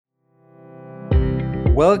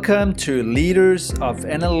Welcome to Leaders of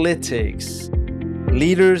Analytics.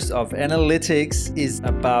 Leaders of Analytics is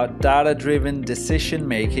about data-driven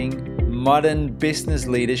decision-making, modern business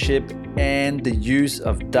leadership, and the use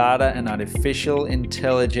of data and artificial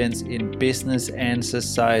intelligence in business and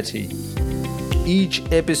society. Each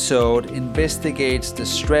episode investigates the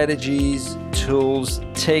strategies, tools,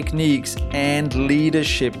 techniques, and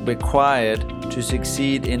leadership required to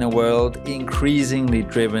succeed in a world increasingly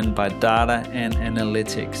driven by data and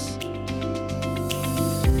analytics.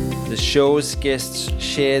 The show's guests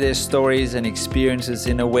share their stories and experiences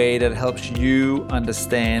in a way that helps you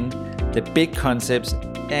understand the big concepts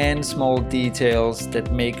and small details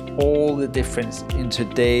that make all the difference in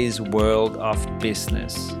today's world of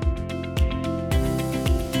business.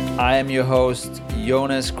 I am your host,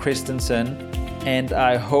 Jonas Christensen, and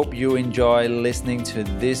I hope you enjoy listening to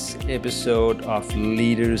this episode of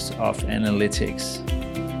Leaders of Analytics.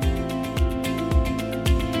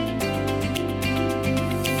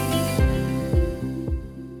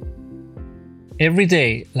 Every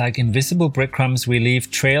day, like invisible breadcrumbs, we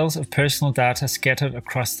leave trails of personal data scattered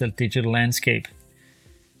across the digital landscape.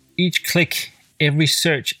 Each click, every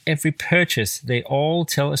search, every purchase, they all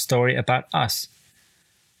tell a story about us.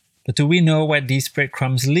 But do we know where these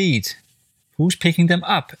breadcrumbs lead? Who's picking them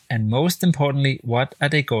up? And most importantly, what are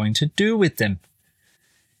they going to do with them?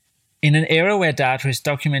 In an era where data is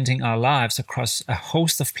documenting our lives across a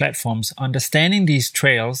host of platforms, understanding these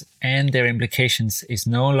trails and their implications is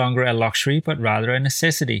no longer a luxury, but rather a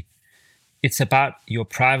necessity. It's about your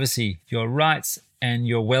privacy, your rights, and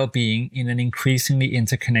your well-being in an increasingly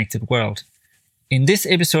interconnected world. In this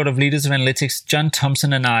episode of Leaders of Analytics, John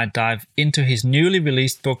Thompson and I dive into his newly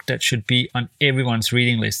released book that should be on everyone's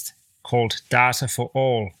reading list, called Data for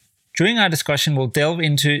All. During our discussion, we'll delve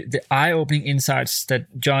into the eye-opening insights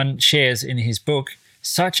that John shares in his book,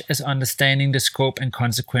 such as understanding the scope and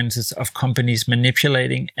consequences of companies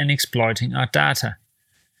manipulating and exploiting our data.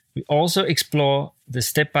 We also explore the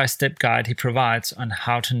step-by-step guide he provides on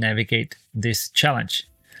how to navigate this challenge.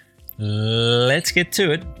 Let's get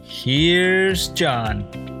to it. Here's John.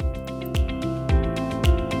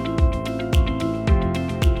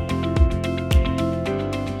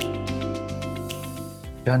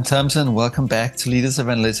 John Thompson, welcome back to Leaders of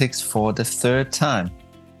Analytics for the third time.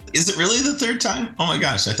 Is it really the third time? Oh my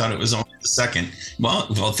gosh, I thought it was only the second.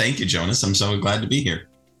 Well, thank you, Jonas. I'm so glad to be here.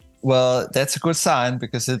 Well, that's a good sign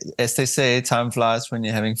because, as they say, time flies when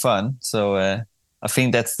you're having fun. So I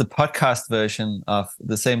think that's the podcast version of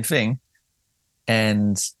the same thing.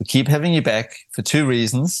 And we keep having you back for two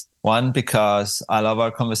reasons. One, because I love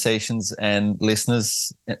our conversations and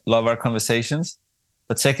listeners love our conversations.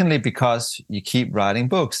 But secondly, because you keep writing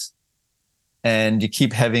books and you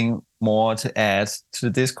keep having more to add to the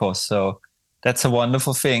discourse. So that's a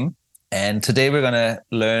wonderful thing. And today we're going to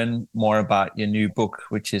learn more about your new book,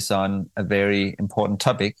 which is on a very important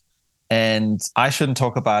topic. And I shouldn't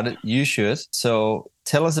talk about it. You should. So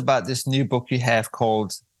tell us about this new book you have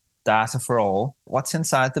called Data for All. What's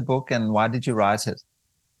inside the book and why did you write it?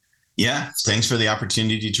 Yeah, thanks for the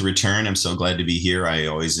opportunity to return. I'm so glad to be here. I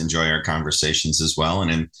always enjoy our conversations as well, and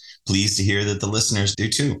I'm pleased to hear that the listeners do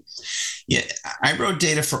too. Yeah, I wrote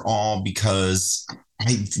Data for All because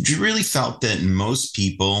I really felt that most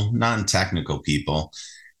people, non-technical people,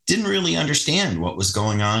 didn't really understand what was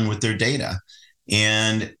going on with their data.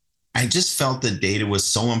 And I just felt that data was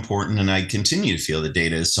so important, and I continue to feel that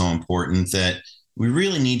data is so important that we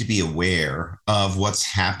really need to be aware of what's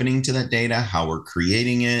happening to that data, how we're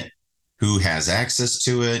creating it, who has access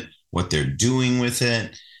to it, what they're doing with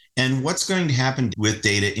it, and what's going to happen with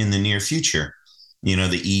data in the near future. You know,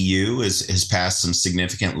 the EU has passed some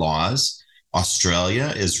significant laws.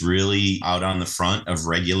 Australia is really out on the front of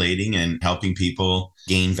regulating and helping people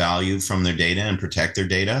gain value from their data and protect their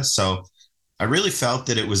data. So I really felt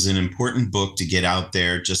that it was an important book to get out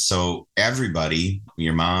there just so everybody,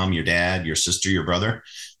 your mom, your dad, your sister, your brother,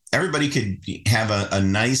 everybody could have a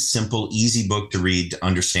nice, simple, easy book to read to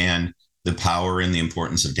understand the power and the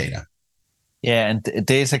importance of data. Yeah, and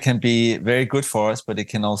data can be very good for us, but it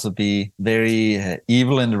can also be very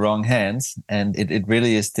evil in the wrong hands. And it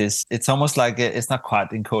really is this, it's almost like it's not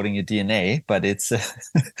quite encoding your DNA, but it's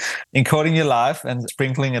encoding your life and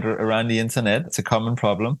sprinkling it around the internet. It's a common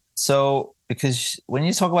problem. So, because when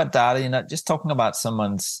you talk about data, you're not just talking about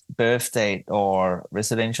someone's birth date or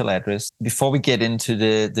residential address. Before we get into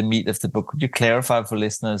the meat of the book, could you clarify for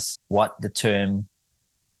listeners what the term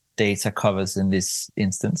data covers in this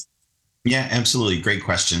instance? Yeah, absolutely. Great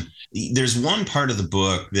question. There's one part of the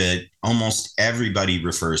book that almost everybody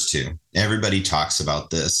refers to. Everybody talks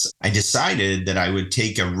about this. I decided that I would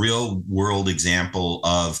take a real world example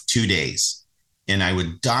of 2 days. and I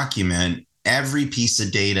would document every piece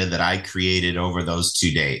of data that I created over those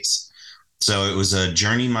 2 days. So it was a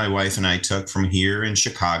journey my wife and I took from here in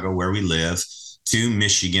Chicago, where we live, to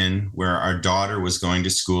Michigan, where our daughter was going to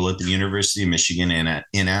school at the University of Michigan in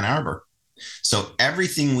Ann Arbor. So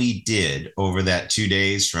everything we did over that 2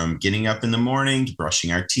 days, from getting up in the morning to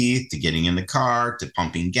brushing our teeth, to getting in the car, to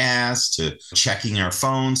pumping gas, to checking our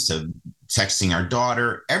phones, to texting our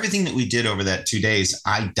daughter, everything that we did over that 2 days,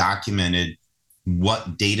 I documented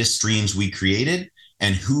what data streams we created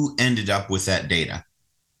and who ended up with that data.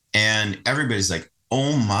 And everybody's like,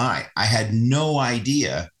 oh my, I had no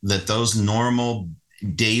idea that those normal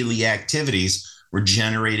daily activities were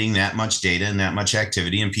generating that much data and that much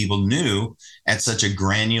activity. And people knew at such a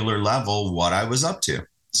granular level what I was up to.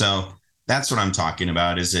 So that's what I'm talking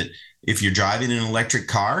about, is that if you're driving an electric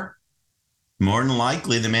car, more than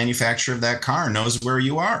likely the manufacturer of that car knows where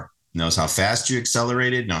you are, knows how fast you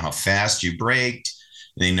accelerated, know how fast you braked.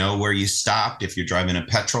 They know where you stopped. If you're driving a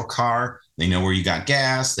petrol car, they know where you got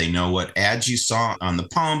gas. They know what ads you saw on the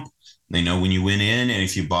pump. They know when you went in, and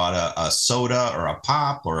if you bought a soda or a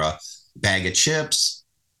pop or a bag of chips.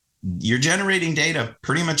 You're generating data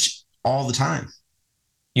pretty much all the time.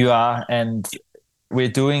 You are, and we're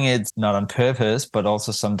doing it not on purpose, but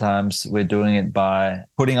also sometimes we're doing it by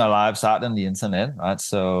putting our lives out on the internet, right?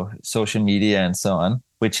 So social media and so on,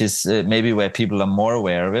 which is maybe where people are more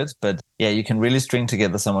aware of it. But yeah, you can really string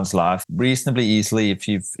together someone's life reasonably easily if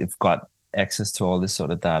you've got access to all this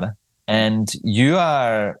sort of data. And you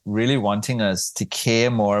are really wanting us to care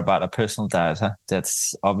more about our personal data.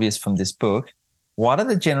 That's obvious from this book. What are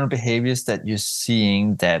the general behaviors that you're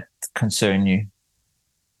seeing that concern you?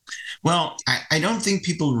 Well, I don't think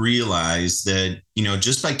people realize that,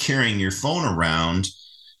 just by carrying your phone around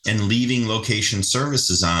and leaving location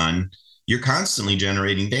services on, you're constantly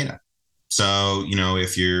generating data. So,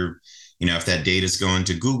 if that data is going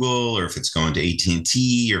to Google, or if it's going to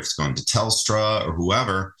AT&T, or if it's going to Telstra or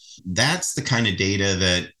whoever, that's the kind of data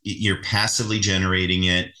that you're passively generating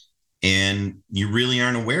it, and you really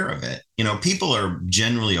aren't aware of it. People are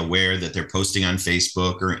generally aware that they're posting on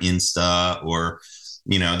Facebook or Insta, or,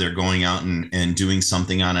 they're going out and doing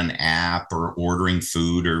something on an app, or ordering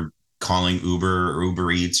food, or calling Uber or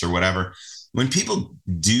Uber Eats or whatever. When people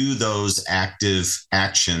do those active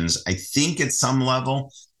actions, I think at some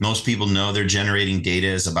level, most people know they're generating data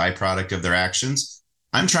as a byproduct of their actions.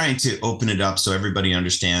 I'm trying to open it up so everybody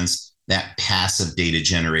understands that passive data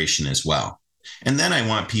generation as well. And then I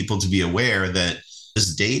want people to be aware that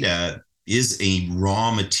this data is a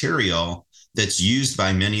raw material that's used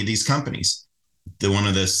by many of these companies. One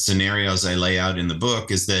of the scenarios I lay out in the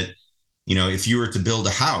book is that, if you were to build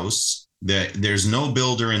a house, that there's no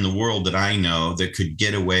builder in the world that I know that could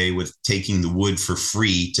get away with taking the wood for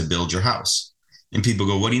free to build your house. And people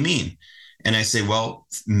go, what do you mean? And I say, well,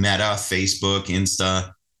 Meta, Facebook,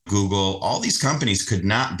 Insta, Google, all these companies could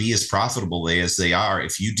not be as profitable as they are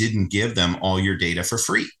if you didn't give them all your data for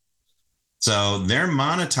free. So they're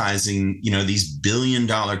monetizing, these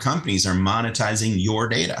billion-dollar companies are monetizing your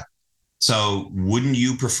data. So wouldn't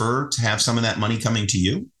you prefer to have some of that money coming to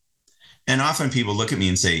you? And often people look at me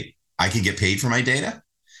and say, I could get paid for my data.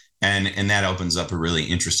 And that opens up a really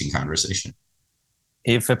interesting conversation.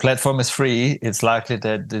 If a platform is free, it's likely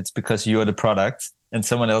that it's because you're the product and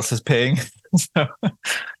someone else is paying. So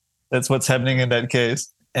that's what's happening in that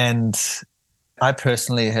case. And I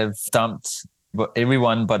personally have dumped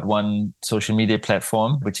everyone but one social media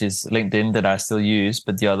platform, which is LinkedIn, that I still use,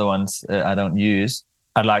 but the other ones I don't use.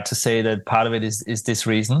 I'd like to say that part of it is this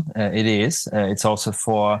reason. It is. It's also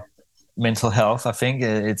for mental health. I think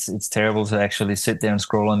it's terrible to actually sit there and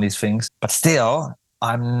scroll on these things. But still,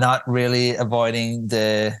 I'm not really avoiding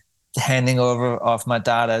the handing over of my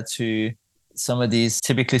data to some of these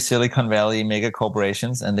typically Silicon Valley mega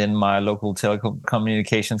corporations, and then my local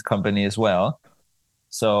telecommunications company as well.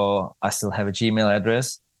 So I still have a Gmail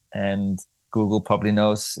address, and Google probably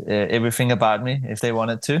knows everything about me if they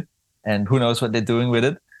wanted to, and who knows what they're doing with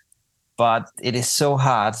it. But it is so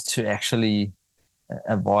hard to actually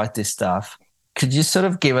avoid this stuff. Could you sort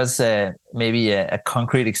of give us maybe a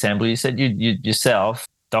concrete example? You said you yourself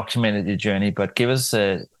documented your journey, but give us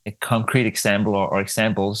a concrete example or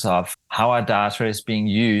examples of how our data is being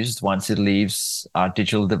used once it leaves our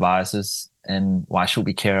digital devices, and why should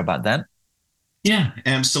we care about that? Yeah,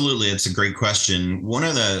 absolutely. It's a great question. One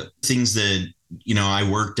of the things that, I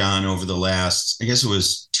worked on over the last, I guess it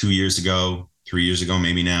was 2 years ago, 3 years ago,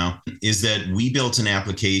 maybe now, is that we built an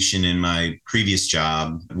application in my previous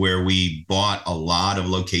job where we bought a lot of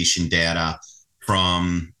location data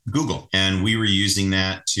from Google. And we were using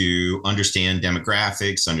that to understand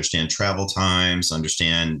demographics, understand travel times,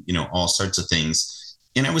 understand, all sorts of things.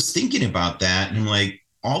 And I was thinking about that, and I'm like,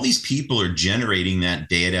 all these people are generating that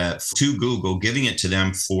data to Google, giving it to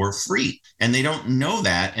them for free. And they don't know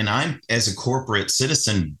that. And I'm, as a corporate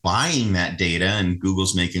citizen, buying that data, and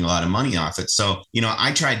Google's making a lot of money off it. So,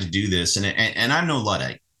 I tried to do this, and I'm no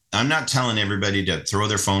Luddite. I'm not telling everybody to throw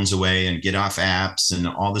their phones away and get off apps and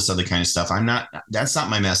all this other kind of stuff. That's not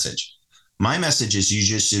my message. My message is you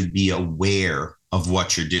just should be aware of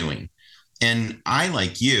what you're doing. And I,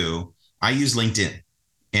 like you, I use LinkedIn.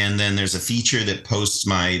 And then there's a feature that posts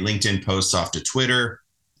my LinkedIn posts off to Twitter.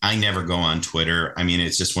 I never go on Twitter. I mean,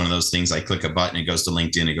 it's just one of those things. I click a button, it goes to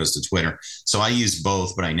LinkedIn, it goes to Twitter. So I use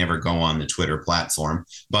both, but I never go on the Twitter platform.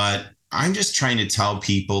 But I'm just trying to tell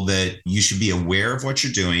people that you should be aware of what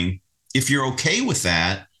you're doing. If you're okay with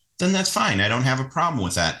that, then that's fine. I don't have a problem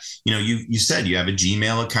with that. You said you have a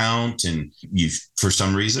Gmail account, and you, for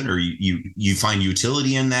some reason, or you find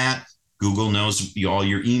utility in that. Google knows all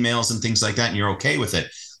your emails and things like that, and you're okay with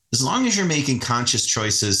it. As long as you're making conscious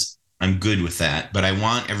choices, I'm good with that. But I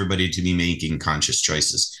want everybody to be making conscious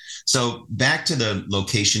choices. So back to the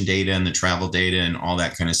location data and the travel data and all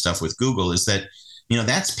that kind of stuff with Google is that,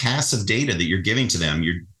 that's passive data that you're giving to them.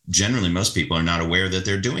 Most people are not aware that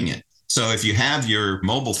they're doing it. So if you have your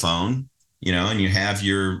mobile phone, and you have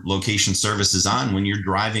your location services on when you're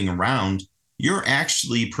driving around, you're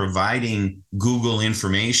actually providing Google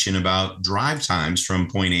information about drive times from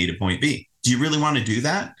point A to point B. Do you really want to do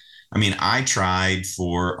that? I mean, I tried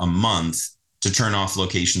for a month to turn off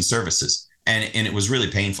location services, and it was really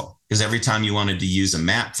painful, because every time you wanted to use a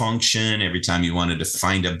map function, every time you wanted to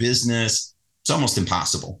find a business, it's almost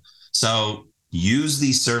impossible. So use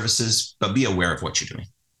these services, but be aware of what you're doing.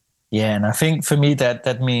 Yeah, and I think for me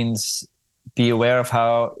that means be aware of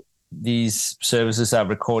how these services are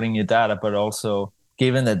recording your data, but also,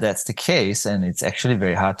 given that that's the case, and it's actually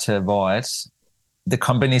very hard to avoid, the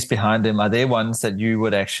companies behind them, are they ones that you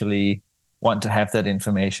would actually want to have that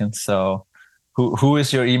information? So who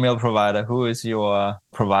is your email provider? Who is your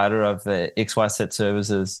provider of XYZ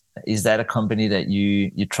services? Is that a company that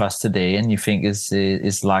you trust today and you think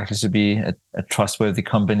is likely to be a trustworthy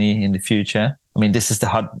company in the future? I mean, this is the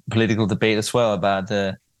hot political debate as well about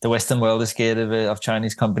the Western world is scared of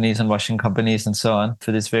Chinese companies and Russian companies and so on,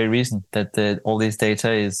 for this very reason, that all this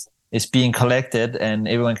data is being collected, and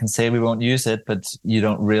everyone can say we won't use it, but you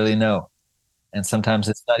don't really know. And sometimes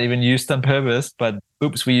it's not even used on purpose, but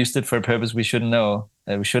oops, we used it for a purpose we shouldn't know,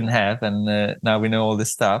 we shouldn't have. And now we know all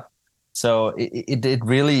this stuff. So it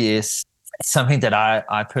really is something that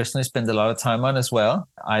I personally spend a lot of time on as well.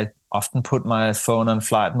 I often put my phone on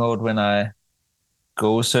flight mode when I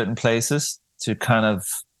go certain places to kind of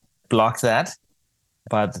block that.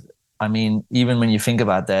 But I mean, even when you think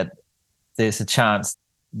about that, there's a chance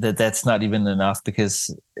that that's not even enough,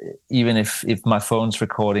 because even if my phone's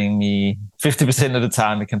recording me 50% of the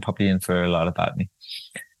time, it can probably infer a lot about me.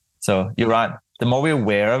 So you're right. The more we're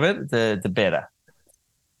aware of it, the better.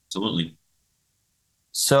 Absolutely.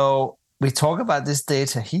 So we talk about this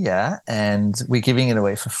data here, and we're giving it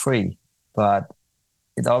away for free, but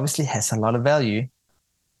it obviously has a lot of value.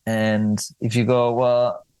 And if you go,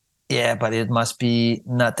 well, yeah, but it must be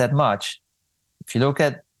not that much. If you look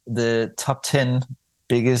at the top 10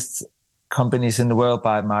 biggest companies in the world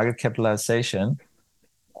by market capitalization,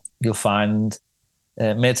 you'll find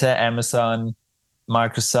Meta, Amazon,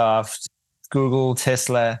 Microsoft, Google,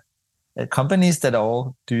 Tesla, companies that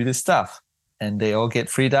all do this stuff, and they all get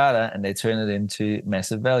free data and they turn it into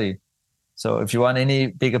massive value. So if you want any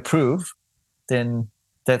bigger proof, then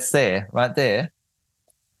that's there, right there.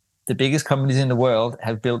 The biggest companies in the world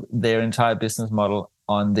have built their entire business model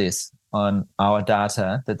on this, on our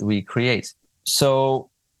data that we create.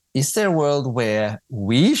 So is there a world where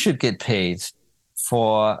we should get paid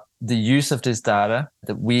for the use of this data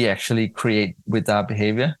that we actually create with our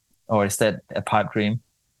behavior? Or is that a pipe dream?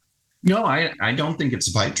 No, I don't think it's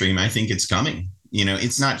a pipe dream. I think it's coming.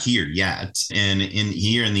 It's not here yet. And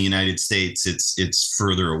here in the United States, it's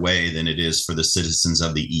further away than it is for the citizens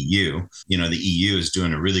of the EU. The EU is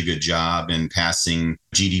doing a really good job in passing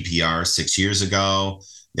GDPR 6 years ago.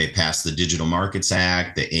 They passed the Digital Markets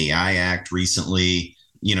Act, the AI Act recently.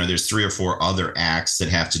 There's 3 or 4 other acts that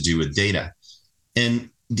have to do with data. And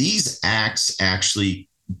these acts actually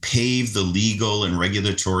pave the legal and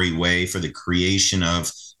regulatory way for the creation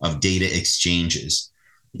of data exchanges.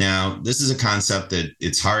 Now, this is a concept that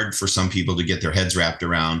it's hard for some people to get their heads wrapped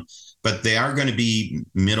around, but they are going to be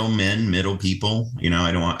middlemen, middle people.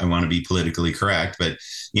 I want to be politically correct, but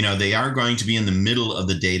they are going to be in the middle of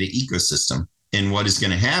the data ecosystem. And what is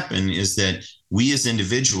going to happen is that we as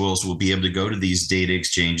individuals will be able to go to these data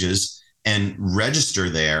exchanges and register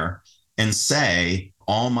there and say,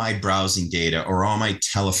 all my browsing data or all my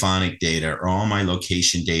telephonic data or all my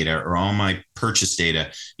location data or all my purchase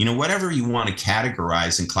data, whatever you want to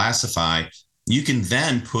categorize and classify, you can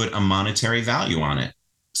then put a monetary value on it.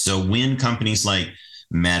 So when companies like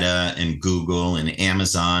Meta and Google and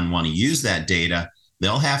Amazon want to use that data,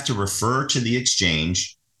 they'll have to refer to the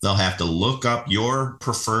exchange. They'll have to look up your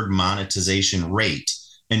preferred monetization rate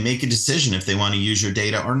and make a decision if they want to use your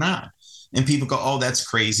data or not. And people go, oh, that's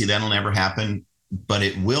crazy. That'll never happen. But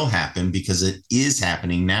it will happen because it is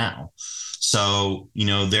happening now. So,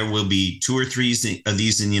 there will be 2 or 3 of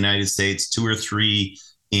these in the United States, 2 or 3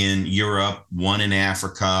 in Europe, 1 in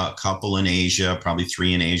Africa, a couple in Asia, probably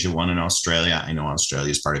 3 in Asia, 1 in Australia. I know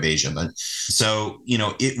Australia is part of Asia, but so,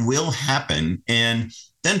 it will happen. And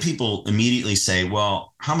then people immediately say,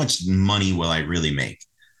 well, how much money will I really make?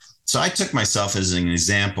 So I took myself as an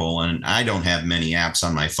example, and I don't have many apps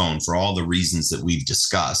on my phone for all the reasons that we've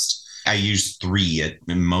discussed. I use 3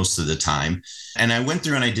 most of the time. And I went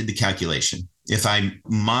through and I did the calculation. If I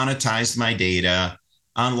monetized my data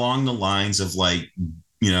along the lines of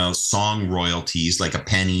song royalties, like a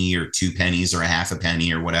penny or 2 pennies or a half a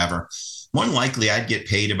penny or whatever, more than likely I'd get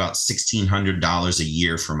paid about $1,600 a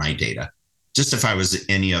year for my data. Just if I was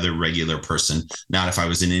any other regular person, not if I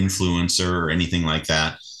was an influencer or anything like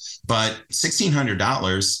that. But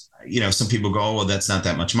 $1,600, some people go, oh, well, that's not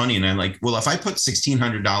that much money. And I'm like, well, if I put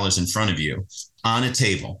 $1,600 in front of you on a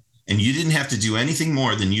table and you didn't have to do anything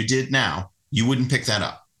more than you did now, you wouldn't pick that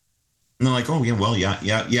up. And they're like, oh, yeah, well, yeah,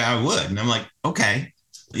 I would. And I'm like, okay.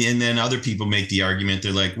 And then other people make the argument.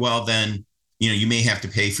 They're like, well, then, you may have to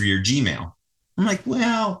pay for your Gmail. I'm like,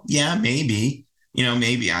 well, yeah, maybe.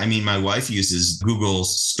 Maybe. I mean, my wife uses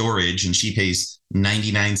Google's storage and she pays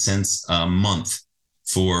 99 cents a month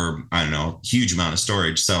for, I don't know, huge amount of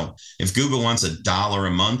storage. So if Google wants $1 a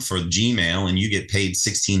month for Gmail and you get paid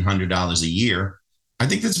 $1,600 a year, I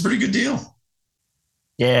think that's a pretty good deal.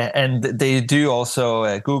 Yeah, and they do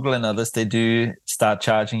also, Google and others, they do start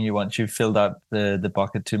charging you once you've filled up the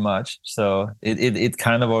bucket too much. So it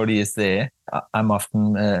kind of already is there. I'm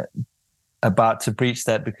often about to breach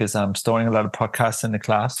that because I'm storing a lot of podcasts in the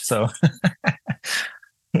class. So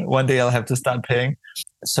one day I'll have to start paying.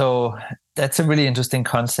 So that's a really interesting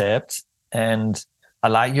concept. And I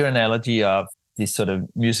like your analogy of these sort of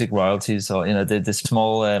music royalties or, the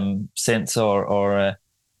small cents or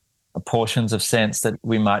portions of cents that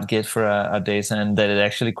we might get for our data, and that it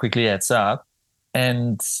actually quickly adds up.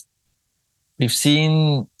 And we've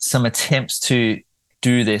seen some attempts to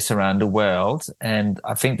do this around the world. And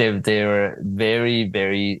I think they're very,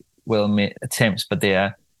 very well-made attempts, but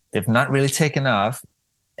they've not really taken off.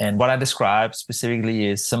 And what I describe specifically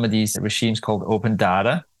is some of these regimes called open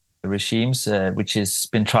data regimes, which has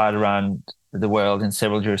been tried around the world in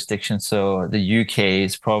several jurisdictions. So the UK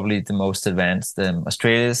is probably the most advanced.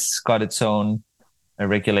 Australia's got its own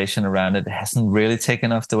regulation around it. It hasn't really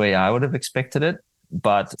taken off the way I would have expected it.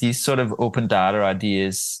 But these sort of open data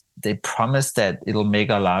ideas, they promise that it'll make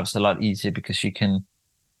our lives a lot easier because you can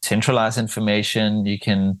centralize information, you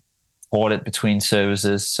can port it between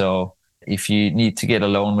services. So if you need to get a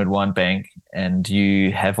loan with one bank and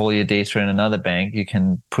you have all your data in another bank, you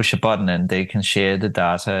can push a button and they can share the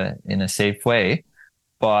data in a safe way.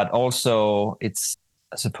 But also it's,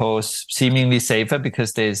 I suppose, seemingly safer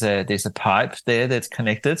because there's a pipe there that's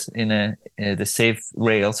connected in the safe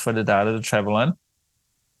rails for the data to travel on.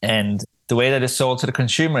 And the way that it's sold to the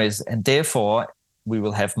consumer is, and therefore we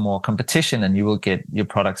will have more competition and you will get your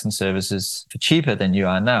products and services for cheaper than you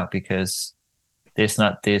are now because there's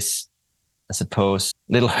not this, I suppose,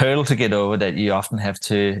 little hurdle to get over that you often have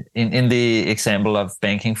to, in the example of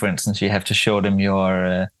banking, for instance, you have to show them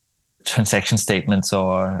your transaction statements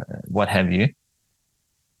or what have you.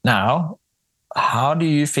 Now, how do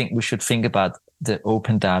you think we should think about the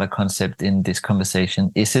open data concept in this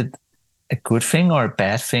conversation? Is it a good thing or a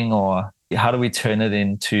bad thing, or how do we turn it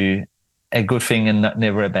into a good thing and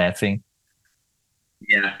never a bad thing?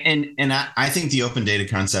 Yeah, and I think the open data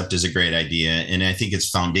concept is a great idea, and I think it's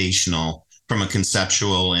foundational from a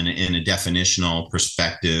conceptual and a definitional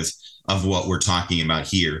perspective of what we're talking about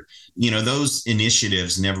here. Those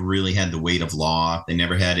initiatives never really had the weight of law. They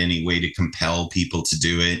never had any way to compel people to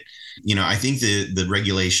do it. I think the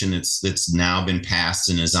regulation that's now been passed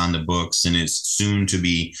and is on the books and is soon to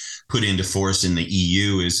be put into force in the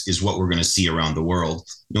EU is what we're going to see around the world.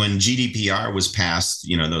 When GDPR was passed,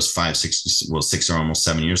 those 6 or almost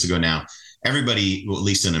 7 years ago now, everybody, well, at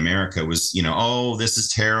least in America, was, oh, this is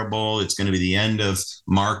terrible. It's going to be the end of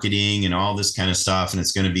marketing and all this kind of stuff. And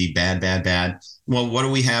it's going to be bad, bad, bad. Well, what do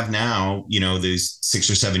we have now? These 6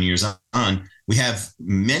 or 7 years on, we have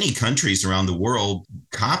many countries around the world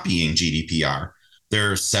copying GDPR.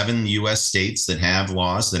 There are 7 US states that have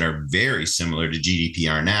laws that are very similar to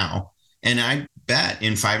GDPR now. And I bet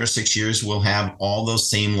in 5 or 6 years, we'll have all those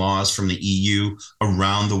same laws from the EU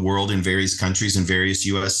around the world in various countries and various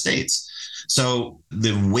US states. So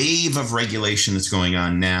the wave of regulation that's going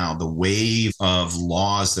on now, the wave of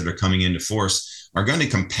laws that are coming into force are going to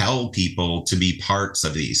compel people to be parts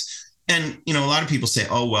of these. And, a lot of people say,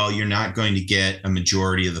 oh, well, you're not going to get a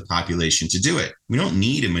majority of the population to do it. We don't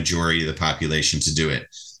need a majority of the population to do it.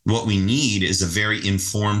 What we need is a very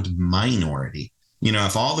informed minority.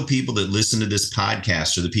 If all the people that listen to this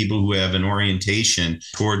podcast are the people who have an orientation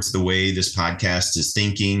towards the way this podcast is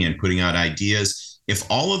thinking and putting out ideas, if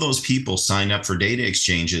all of those people sign up for data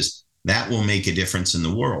exchanges, that will make a difference in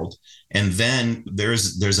the world. And then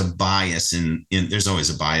there's a bias there's always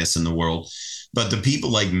a bias in the world. But the people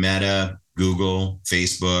like Meta, Google,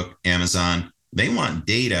 Facebook, Amazon, they want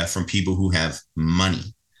data from people who have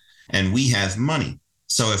money. And we have money.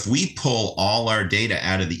 So if we pull all our data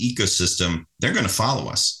out of the ecosystem, they're going to follow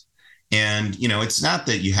us. And, it's not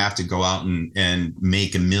that you have to go out and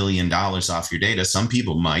make $1 million off your data. Some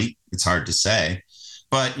people might. It's hard to say.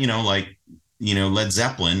 But, Led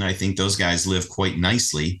Zeppelin, I think those guys live quite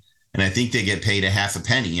nicely. And I think they get paid a half a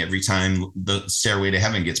penny every time the Stairway to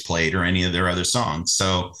Heaven gets played or any of their other songs.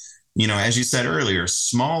 So, as you said earlier,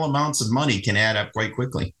 small amounts of money can add up quite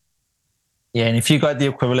quickly. Yeah, and if you got the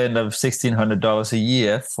equivalent of $1,600 a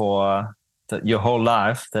year for your whole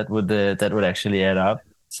life, that would actually add up.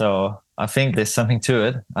 So I think there's something to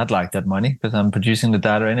it. I'd like that money because I'm producing the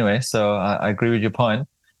data anyway. So I agree with your point.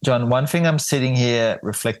 John, one thing I'm sitting here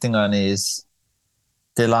reflecting on is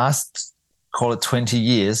the last, call it 20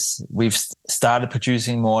 years, we've started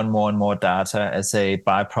producing more and more and more data as a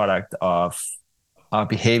byproduct of our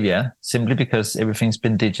behavior, simply because everything's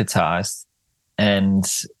been digitized. And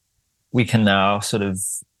we can now sort of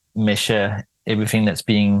measure everything that's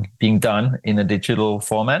being done in a digital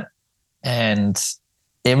format. And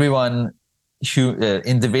everyone,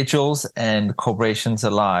 individuals and corporations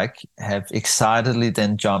alike, have excitedly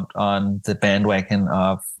then jumped on the bandwagon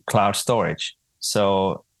of cloud storage.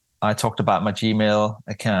 So I talked about my Gmail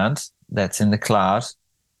account that's in the cloud.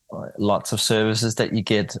 Lots of services that you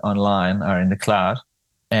get online are in the cloud.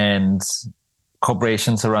 And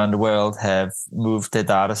corporations around the world have moved their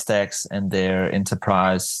data stacks and their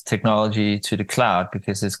enterprise technology to the cloud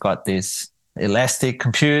because it's got this elastic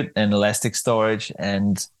compute and elastic storage,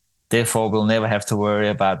 and therefore we'll never have to worry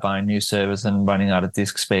about buying new servers and running out of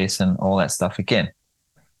disk space and all that stuff again.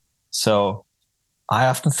 So I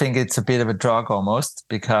often think it's a bit of a drug almost,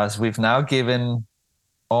 because we've now given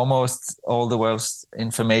almost all the world's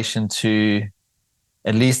information to,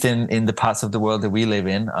 at least in the parts of the world that we live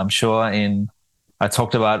in. I'm sure I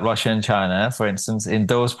talked about Russia and China, for instance. In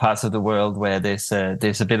those parts of the world where there's a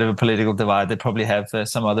bit of a political divide, they probably have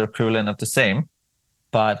some other equivalent of the same.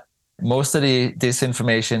 But most of this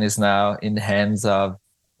information is now in the hands of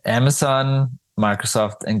Amazon,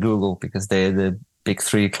 Microsoft, and Google, because they're the big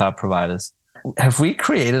 3 cloud providers. Have we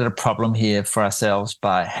created a problem here for ourselves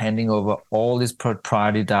by handing over all this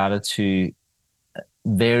proprietary data to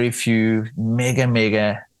very few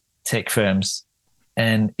mega tech firms?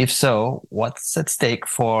 And if so, what's at stake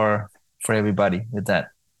for everybody with that?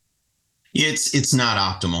 It's not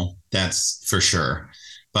optimal, that's for sure.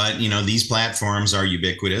 But, these platforms are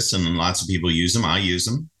ubiquitous and lots of people use them. I use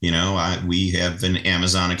them. We have an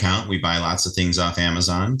Amazon account. We buy lots of things off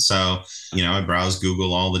Amazon. So, I browse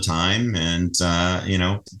Google all the time. And,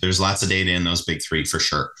 there's lots of data in those big 3 for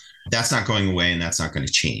sure. That's not going away and that's not going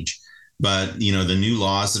to change. But, the new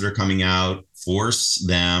laws that are coming out force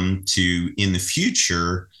them to, in the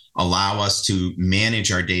future, allow us to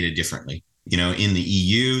manage our data differently. In the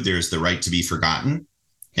EU, there's the right to be forgotten.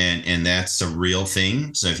 And that's a real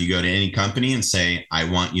thing. So if you go to any company and say, I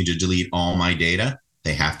want you to delete all my data,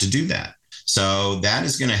 they have to do that. So that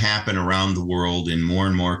is going to happen around the world in more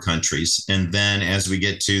and more countries. And then as we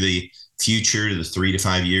get to the future, the 3 to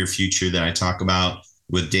 5 year future that I talk about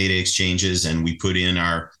with data exchanges, and we put in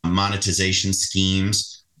our monetization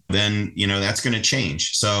schemes, then, that's going to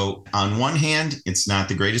change. So on one hand, it's not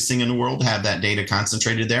the greatest thing in the world to have that data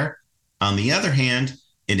concentrated there. On the other hand,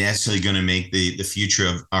 it's actually going to make the future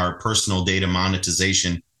of our personal data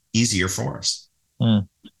monetization easier for us.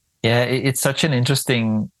 Yeah, it's such an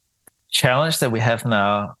interesting challenge that we have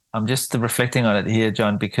now. I'm just reflecting on it here,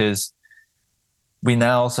 John, because we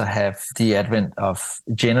now also have the advent of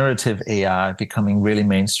generative AI becoming really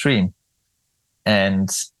mainstream. And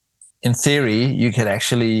in theory, you could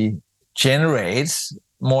actually generate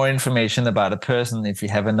more information about a person if you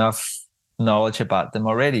have enough knowledge about them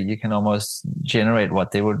already. You can almost generate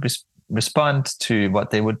what they would respond to, what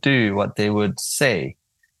they would do, what they would say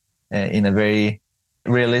in a very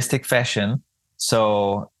realistic fashion.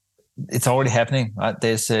 So it's already happening, right?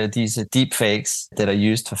 There's these deep fakes that are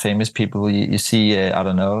used for famous people. You see, I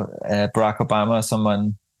don't know, Barack Obama or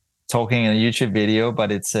someone talking in a YouTube video,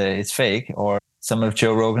 but it's fake. Or some of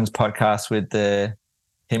Joe Rogan's podcasts with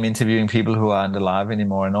him interviewing people who aren't alive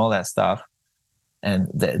anymore and all that stuff. And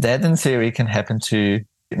that in theory can happen to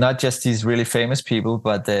not just these really famous people,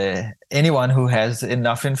 but anyone who has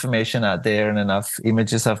enough information out there and enough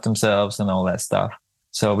images of themselves and all that stuff.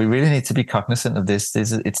 So we really need to be cognizant of this.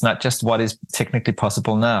 It's not just what is technically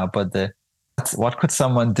possible now, but what could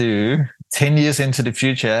someone do 10 years into the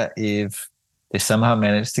future if they somehow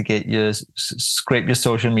manage to scrape your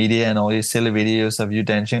social media and all your silly videos of you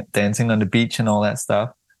dancing on the beach and all that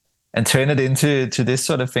stuff and turn it into this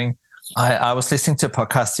sort of thing. I was listening to a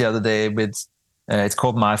podcast the other day with, it's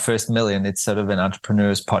called My First Million. It's sort of an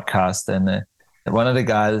entrepreneur's podcast. And one of the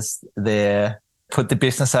guys there put the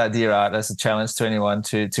business idea out as a challenge to anyone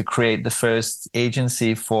to create the first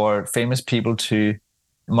agency for famous people to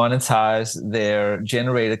monetize their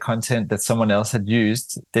generated content that someone else had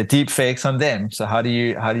used, the deep fakes on them. So how do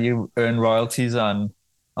you earn royalties on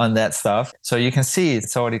that stuff? So you can see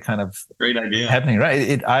it's already kind of great idea happening,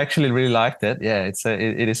 right? I actually really liked it. Yeah,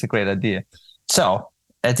 it is a great idea. So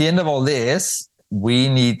at the end of all this, we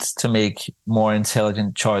need to make more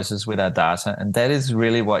intelligent choices with our data. And that is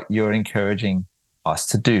really what you're encouraging us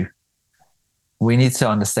to do. We need to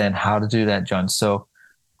understand how to do that, John. So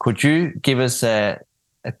could you give us a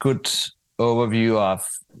good overview of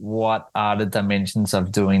what are the dimensions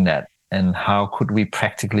of doing that and how could we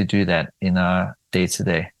practically do that in our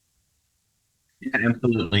day-to-day? Yeah,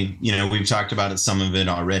 absolutely. We've talked about some of it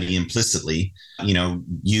already implicitly.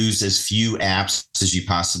 Use as few apps as you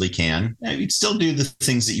possibly can. You'd still do the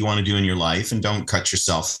things that you want to do in your life and don't cut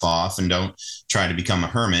yourself off and don't try to become a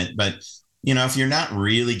hermit. But if you're not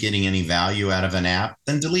really getting any value out of an app,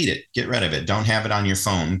 then delete it, get rid of it. Don't have it on your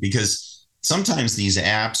phone because sometimes these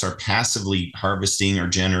apps are passively harvesting or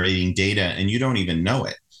generating data and you don't even know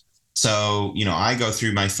it. So, I go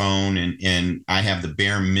through my phone and I have the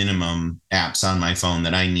bare minimum apps on my phone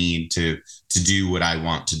that I need to do what I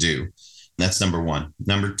want to do. That's number one.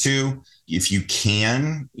 Number two, if you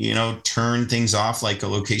can, turn things off like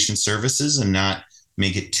location services and not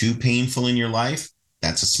make it too painful in your life,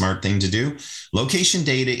 that's a smart thing to do. Location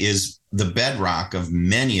data is the bedrock of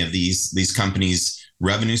many of these companies'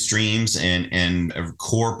 revenue streams and a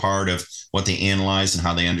core part of what they analyze and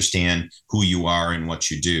how they understand who you are and what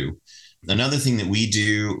you do. Another thing that we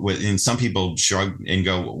do, and some people shrug and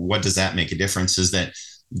go, what does that make a difference, is that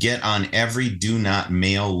get on every do not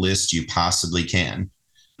mail list you possibly can.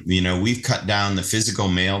 We've cut down the physical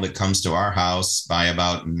mail that comes to our house by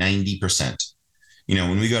about 90%.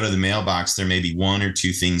 When we go to the mailbox, there may be one or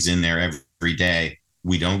two things in there every day.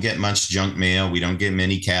 We don't get much junk mail. We don't get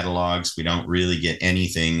many catalogs. We don't really get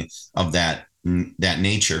anything of that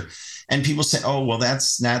nature. And people say, oh, well,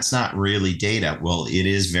 that's not really data. Well, it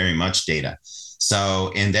is very much data.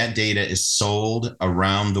 So, and that data is sold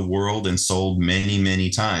around the world and sold many, many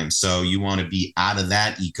times. So you want to be out of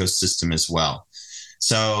that ecosystem as well.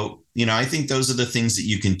 So, I think those are the things that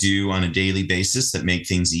you can do on a daily basis that make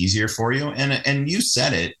things easier for you. And you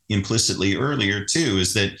said it implicitly earlier too,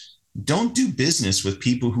 is that don't do business with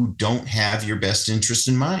people who don't have your best interest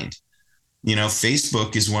in mind.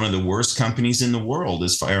 Facebook is one of the worst companies in the world,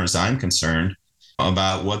 as far as I'm concerned,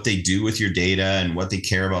 about what they do with your data and what they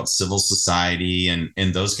care about civil society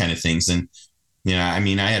and those kind of things. And, I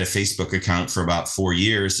had a Facebook account for about 4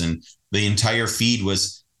 years and the entire feed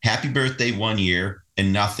was happy birthday 1 year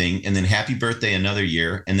and nothing. And then happy birthday another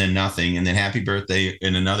year and then nothing. And then happy birthday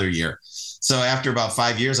in another year. So after about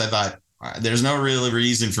 5 years, I thought there's no real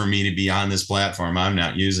reason for me to be on this platform. I'm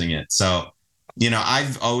not using it. So,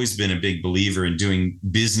 I've always been a big believer in doing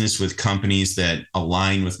business with companies that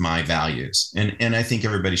align with my values. And I think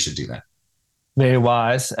everybody should do that. Very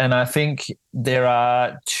wise. And I think there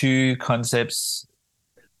are two concepts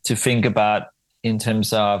to think about in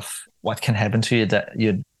terms of what can happen to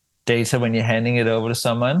your data when you're handing it over to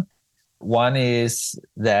someone. One is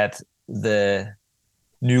that the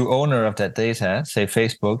new owner of that data, say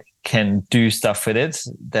Facebook, can do stuff with it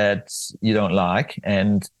that you don't like.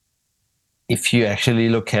 And if you actually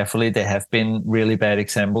look carefully, there have been really bad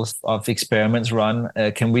examples of experiments run.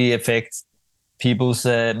 Can we affect people's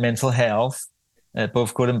mental health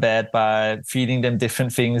both good and bad, by feeding them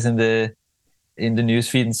different things in the news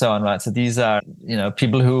feed and so on, right? So these are,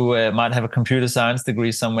 people who might have a computer science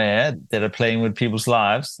degree somewhere that are playing with people's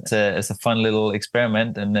lives as a fun little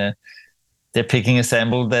experiment, and they're picking a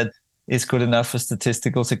sample that is good enough for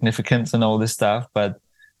statistical significance and all this stuff. But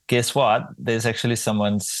guess what? There's actually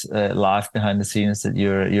someone's life behind the scenes that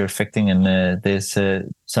you're affecting, and there's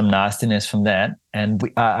some nastiness from that. And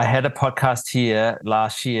I had a podcast here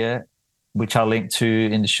last year, which I'll link to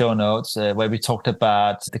in the show notes, where we talked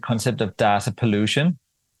about the concept of data pollution.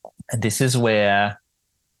 And this is where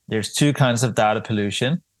there's two kinds of data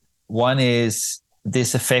pollution. One is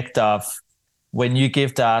this effect of when you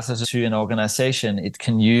give data to an organization, it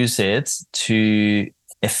can use it to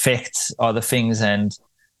affect other things and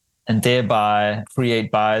thereby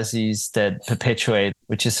create biases that perpetuate,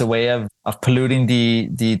 which is a way of polluting the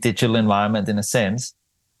digital environment in a sense.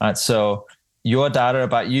 Right? So your data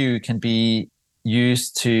about you can be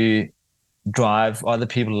used to drive other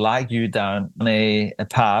people like you down a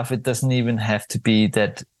path. It doesn't even have to be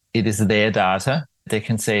that it is their data. They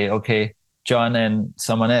can say, okay, John and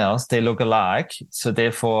someone else, they look alike. So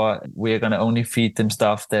therefore, we're going to only feed them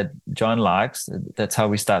stuff that John likes. That's how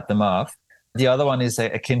we start them off. The other one is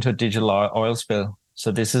akin to a digital oil spill.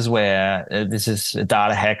 So this is where this is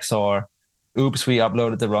data hacks, or oops, we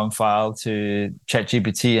uploaded the wrong file to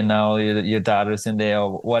ChatGPT and now your data is in there,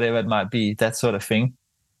 or whatever it might be, that sort of thing.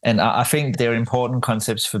 And I think they're important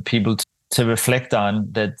concepts for people to reflect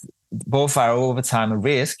on, that both are over time a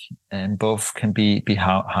risk and both can be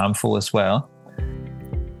harmful as well.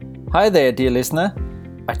 Hi there, dear listener.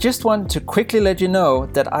 I just want to quickly let you know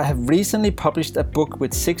that I have recently published a book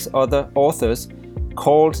with 6 other authors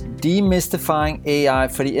called Demystifying AI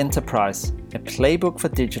for the Enterprise, a playbook for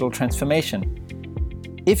digital transformation.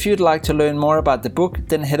 If you'd like to learn more about the book,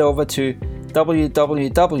 then head over to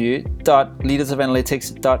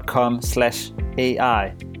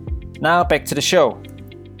www.leadersofanalytics.com/AI. Now back to the show.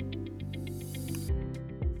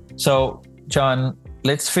 So, John,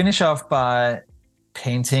 let's finish off by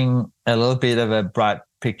painting a little bit of a bright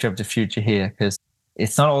picture of the future here, because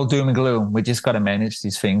it's not all doom and gloom. We just got to manage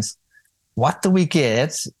these things. What do we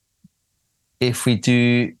get if we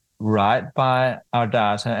do right by our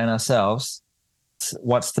data and ourselves?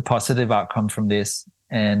 What's the positive outcome from this,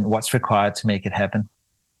 and what's required to make it happen?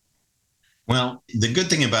 Well, the good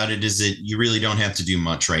thing about it is that you really don't have to do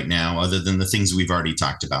much right now, other than the things we've already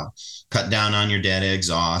talked about. Cut down on your data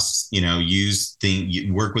exhausts,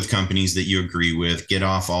 work with companies that you agree with, get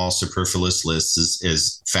off all superfluous lists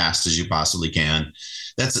as fast as you possibly can.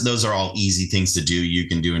 Those are all easy things to do. You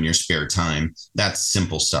can do in your spare time. That's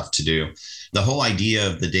simple stuff to do. The whole idea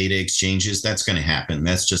of the data exchanges, that's going to happen.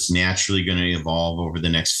 That's just naturally going to evolve over the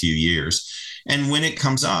next few years. And when it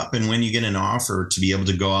comes up, and when you get an offer to be able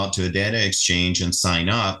to go out to a data exchange and sign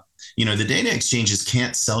up, the data exchanges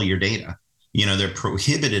can't sell your data. They're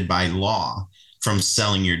prohibited by law from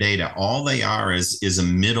selling your data. All they are is a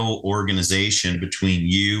middle organization between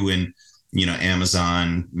you and,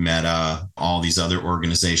 Amazon, Meta, all these other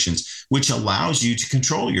organizations, which allows you to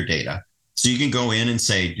control your data. So you can go in and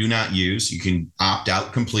say, do not use. You can opt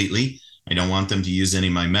out completely. I don't want them to use any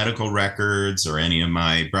of my medical records or any of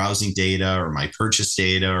my browsing data or my purchase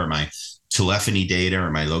data or my telephony data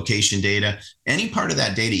or my location data. Any part of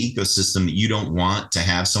that data ecosystem that you don't want to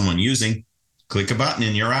have someone using, click a button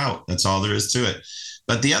and you're out. That's all there is to it.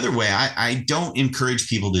 But the other way, I don't encourage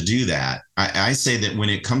people to do that. I say that when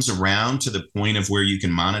it comes around to the point of where you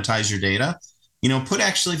can monetize your data, put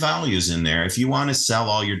actually values in there. If you want to sell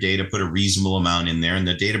all your data, put a reasonable amount in there, and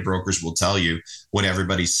the data brokers will tell you what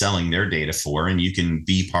everybody's selling their data for, and you can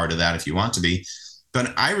be part of that if you want to be.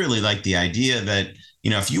 But I really like the idea that,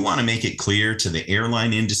 if you want to make it clear to the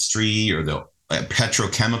airline industry or the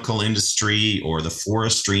petrochemical industry or the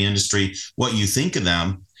forestry industry what you think of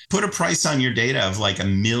them, put a price on your data of like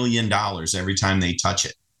 $1 million every time they touch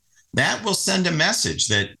it. That will send a message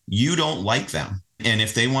that you don't like them. And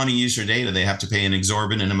if they want to use your data, they have to pay an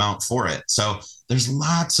exorbitant amount for it. So there's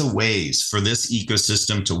lots of ways for this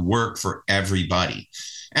ecosystem to work for everybody.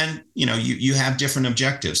 And, you have different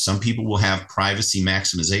objectives. Some people will have privacy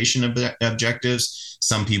maximization objectives.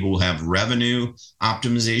 Some people will have revenue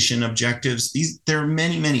optimization objectives. There are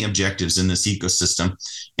many, many objectives in this ecosystem.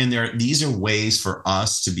 And these are ways for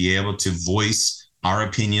us to be able to voice our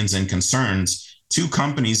opinions and concerns to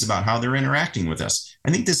companies about how they're interacting with us.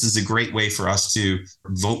 I think this is a great way for us to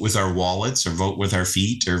vote with our wallets, or vote with our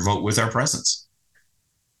feet, or vote with our presence.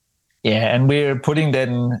 Yeah, and we're putting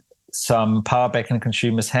then some power back in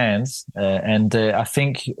consumers' hands. I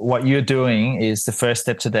think what you're doing is the first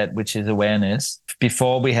step to that, which is awareness.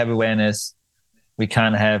 Before we have awareness, we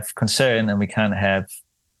can't have concern and we can't have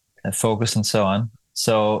focus and so on.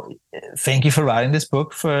 So thank you for writing this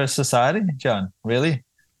book for society, John, really.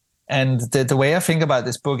 And the way I think about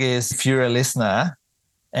this book is, if you're a listener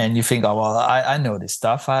and you think, oh, well, I know this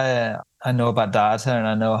stuff. I know about data and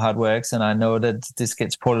I know how it works and I know that this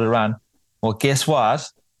gets ported around. Well, guess what?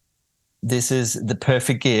 This is the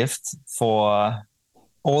perfect gift for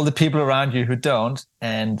all the people around you who don't.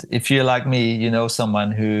 And if you're like me, you know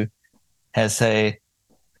someone who has a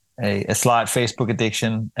slight Facebook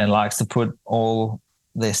addiction and likes to put all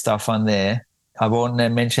their stuff on there. I won't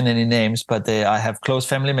mention any names, but I have close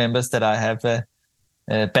family members that I have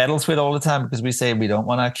battles with all the time, because we say we don't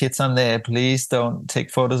want our kids on there. Please don't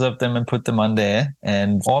take photos of them and put them on there,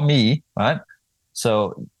 or me, right?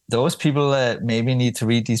 So those people maybe need to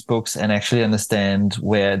read these books and actually understand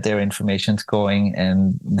where their information's going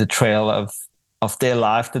and the trail of their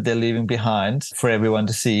life that they're leaving behind for everyone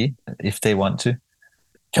to see if they want to.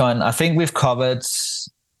 John, I think we've covered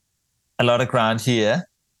a lot of ground here,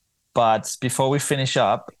 but before we finish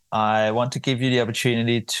up, I want to give you the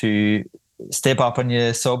opportunity to step up on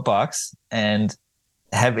your soapbox and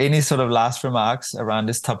have any sort of last remarks around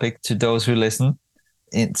this topic to those who listen,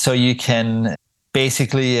 so you can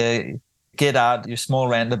basically get out your small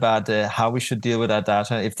rant about how we should deal with our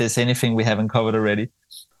data, if there's anything we haven't covered already.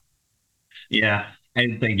 Yeah.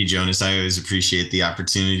 And thank you, Jonas. I always appreciate the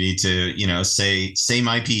opportunity to, say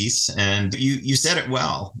my piece. And you said it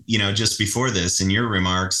well, just before this in your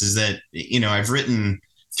remarks, is that, I've written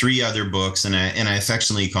 3 other books, and I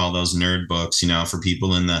affectionately call those nerd books, for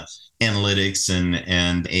people in the analytics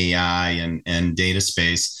and AI and data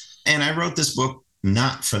space. And I wrote this book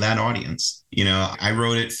not for that audience. I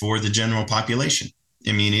wrote it for the general population.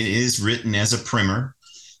 I mean, it is written as a primer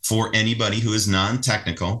for anybody who is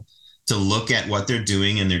non-technical to look at what they're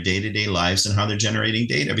doing in their day-to-day lives and how they're generating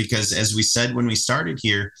data. Because as we said when we started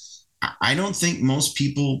here, I don't think most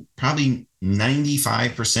people, probably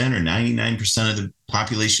 95% or 99% of the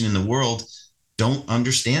population in the world, don't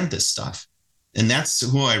understand this stuff. And that's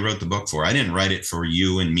who I wrote the book for. I didn't write it for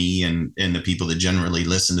you and me and the people that generally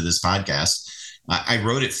listen to this podcast. I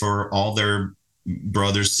wrote it for all their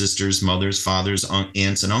brothers, sisters, mothers, fathers,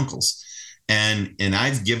 aunts, and uncles. And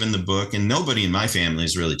I've given the book, and nobody in my family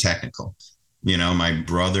is really technical. My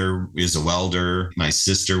brother is a welder. My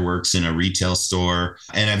sister works in a retail store,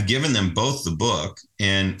 and I've given them both the book,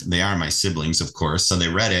 and they are my siblings, of course. So they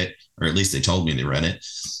read it, or at least they told me they read it.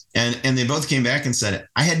 And they both came back and said,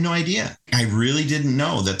 I had no idea. I really didn't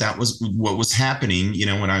know that was what was happening,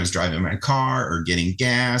 when I was driving my car or getting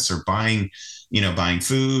gas or buying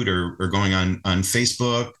food or going on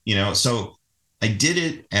Facebook, so I did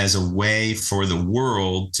it as a way for the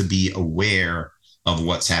world to be aware of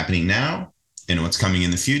what's happening now and what's coming in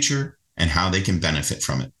the future and how they can benefit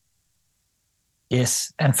from it.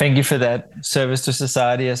 Yes, and thank you for that service to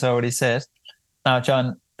society, as I already said. Now,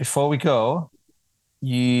 John, before we go,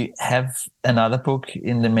 you have another book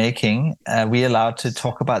in the making. Are we allowed to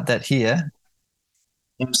talk about that here?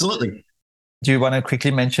 Absolutely. Do you want to quickly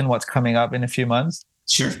mention what's coming up in a few months?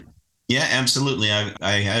 Sure. Yeah, absolutely.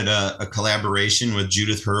 I had a collaboration with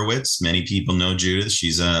Judith Hurwitz. Many people know Judith.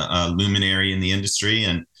 She's a luminary in the industry,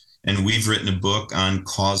 and we've written a book on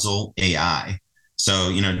causal AI.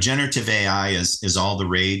 So, generative AI is all the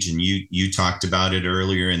rage, and you talked about it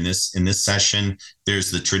earlier in this session.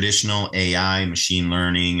 There's the traditional AI, machine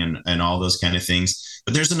learning, and all those kind of things.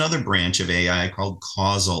 But there's another branch of AI called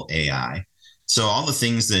causal AI. So all the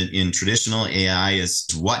things that in traditional AI is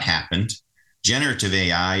what happened. Generative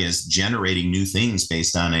AI is generating new things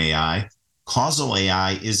based on AI. Causal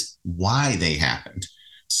AI is why they happened.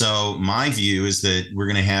 So my view is that we're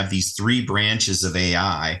going to have these 3 branches of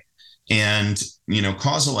AI. And,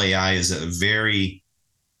 causal AI is a very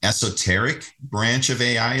esoteric branch of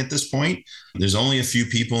AI at this point. There's only a few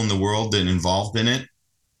people in the world that are involved in it.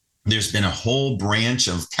 There's been a whole branch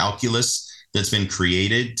of calculus that's been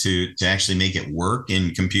created to actually make it work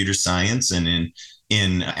in computer science and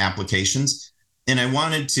in applications. And I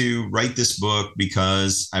wanted to write this book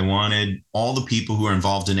because I wanted all the people who are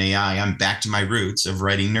involved in AI, I'm back to my roots of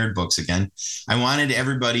writing nerd books again. I wanted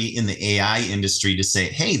everybody in the AI industry to say,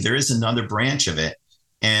 hey, there is another branch of it.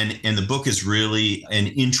 And the book is really an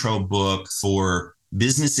intro book for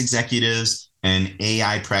business executives and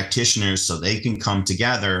AI practitioners so they can come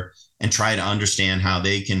together and try to understand how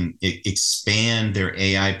they can expand their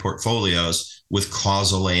AI portfolios with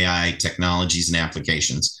causal AI technologies and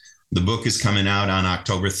applications. The book is coming out on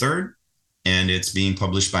October 3rd, and it's being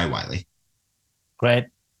published by Wiley. Great.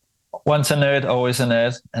 Once a nerd, always a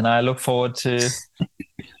nerd. And I look forward to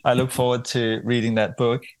reading that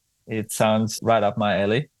book. It sounds right up my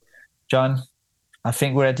alley. John, I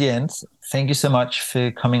think we're at the end. Thank you so much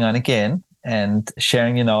for coming on again and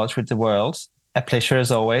sharing your knowledge with the world. A pleasure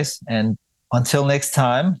as always. And until next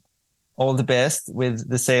time, all the best with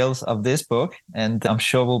the sales of this book. And I'm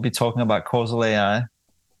sure we'll be talking about causal AI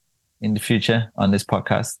in the future on this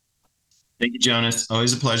podcast. Thank you, Jonas.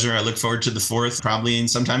 Always a pleasure. I look forward to the 4th, probably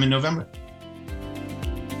sometime in November.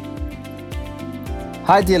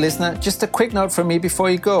 Hi, dear listener. Just a quick note from me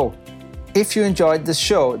before you go. If you enjoyed this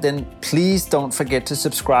show, then please don't forget to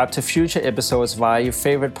subscribe to future episodes via your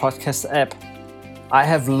favorite podcast app. I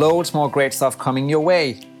have loads more great stuff coming your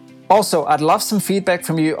way. Also, I'd love some feedback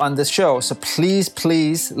from you on this show, so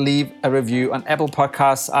please leave a review on Apple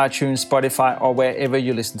Podcasts, iTunes, Spotify, or wherever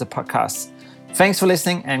you listen to podcasts. Thanks for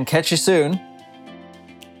listening and catch you soon.